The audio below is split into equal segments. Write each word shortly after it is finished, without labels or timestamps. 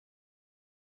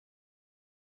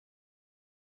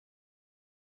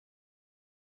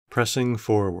Pressing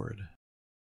forward.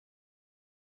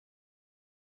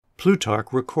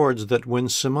 Plutarch records that when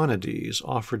Simonides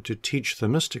offered to teach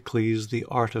Themistocles the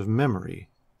art of memory,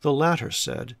 the latter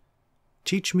said,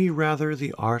 "Teach me rather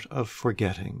the art of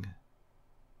forgetting."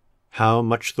 How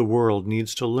much the world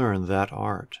needs to learn that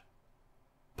art!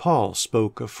 Paul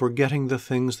spoke of forgetting the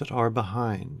things that are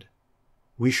behind.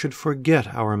 We should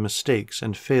forget our mistakes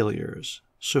and failures,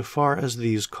 so far as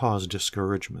these cause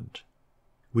discouragement.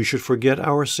 We should forget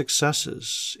our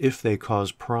successes, if they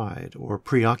cause pride or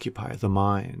preoccupy the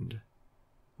mind.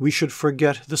 We should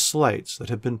forget the slights that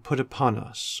have been put upon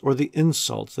us, or the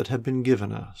insults that have been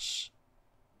given us.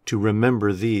 To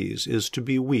remember these is to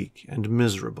be weak and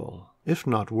miserable, if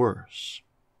not worse.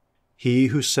 He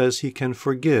who says he can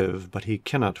forgive, but he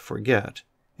cannot forget,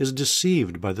 is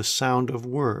deceived by the sound of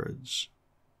words.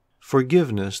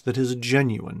 Forgiveness that is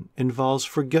genuine involves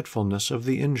forgetfulness of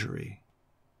the injury.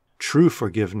 True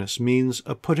forgiveness means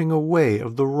a putting away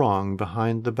of the wrong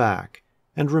behind the back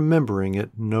and remembering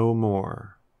it no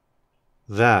more.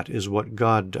 That is what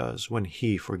God does when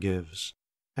He forgives,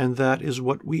 and that is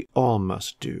what we all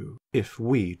must do if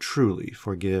we truly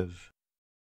forgive.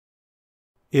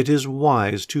 It is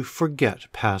wise to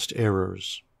forget past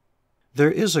errors.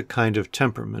 There is a kind of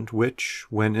temperament which,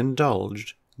 when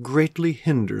indulged, greatly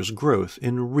hinders growth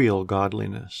in real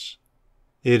godliness.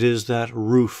 It is that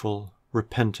rueful,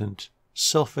 repentant,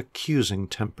 self-accusing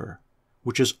temper,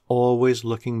 which is always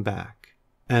looking back,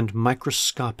 and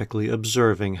microscopically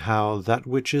observing how that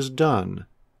which is done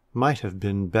might have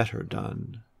been better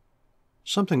done.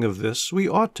 Something of this we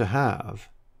ought to have.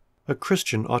 A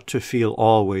Christian ought to feel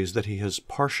always that he has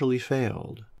partially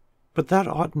failed, but that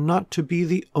ought not to be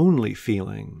the only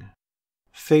feeling.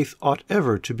 Faith ought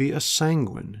ever to be a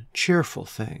sanguine, cheerful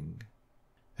thing.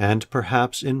 And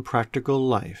perhaps in practical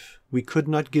life we could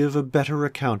not give a better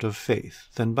account of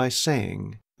faith than by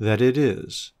saying that it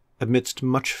is, amidst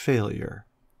much failure,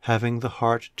 having the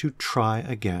heart to try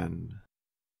again.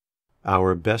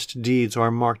 Our best deeds are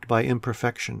marked by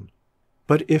imperfection,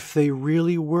 but if they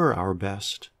really were our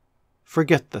best,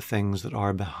 forget the things that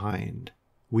are behind.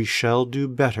 We shall do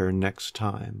better next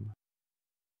time.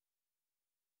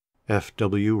 F.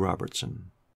 W.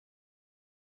 Robertson.